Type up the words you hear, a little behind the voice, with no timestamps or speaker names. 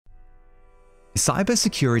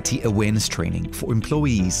Cybersecurity awareness training for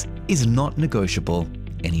employees is not negotiable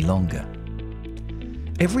any longer.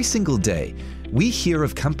 Every single day, we hear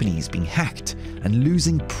of companies being hacked and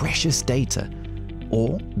losing precious data,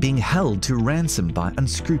 or being held to ransom by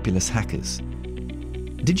unscrupulous hackers.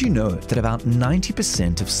 Did you know that about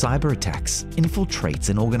 90% of cyber attacks infiltrates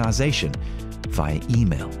an organization via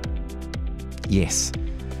email? Yes,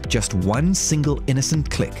 just one single innocent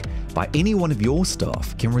click by any one of your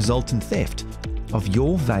staff can result in theft of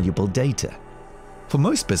your valuable data. For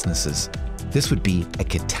most businesses, this would be a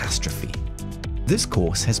catastrophe. This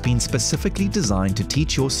course has been specifically designed to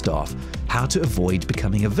teach your staff how to avoid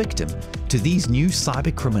becoming a victim to these new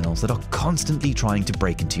cyber criminals that are constantly trying to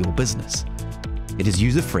break into your business. It is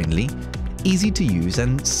user-friendly, easy to use,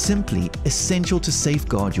 and simply essential to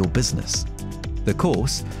safeguard your business. The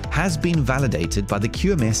course has been validated by the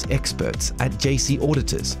QMS experts at JC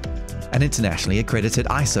Auditors, an internationally accredited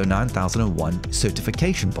ISO 9001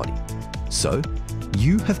 certification body. So,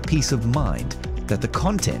 you have peace of mind that the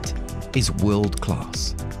content is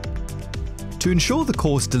world-class. To ensure the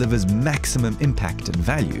course delivers maximum impact and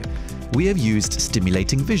value, we have used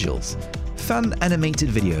stimulating visuals, fun animated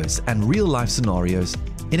videos, and real-life scenarios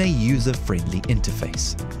in a user-friendly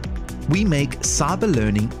interface. We make cyber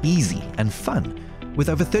learning easy and fun, with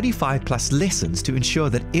over 35+ lessons to ensure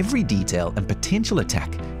that every detail and potential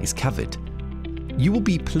attack is covered. You will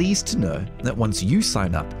be pleased to know that once you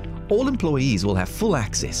sign up, all employees will have full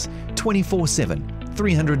access 24/7,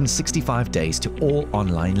 365 days to all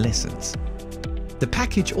online lessons. The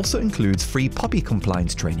package also includes free POPI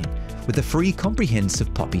compliance training with a free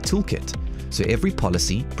comprehensive POPI Toolkit, so every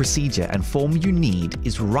policy, procedure, and form you need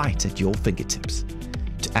is right at your fingertips.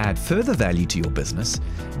 To add further value to your business,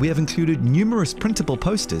 we have included numerous printable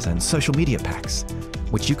posters and social media packs,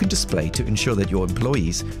 which you can display to ensure that your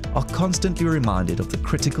employees are constantly reminded of the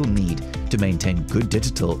critical need to maintain good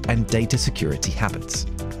digital and data security habits.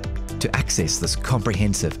 To access this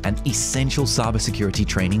comprehensive and essential cybersecurity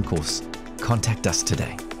training course, contact us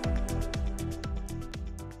today.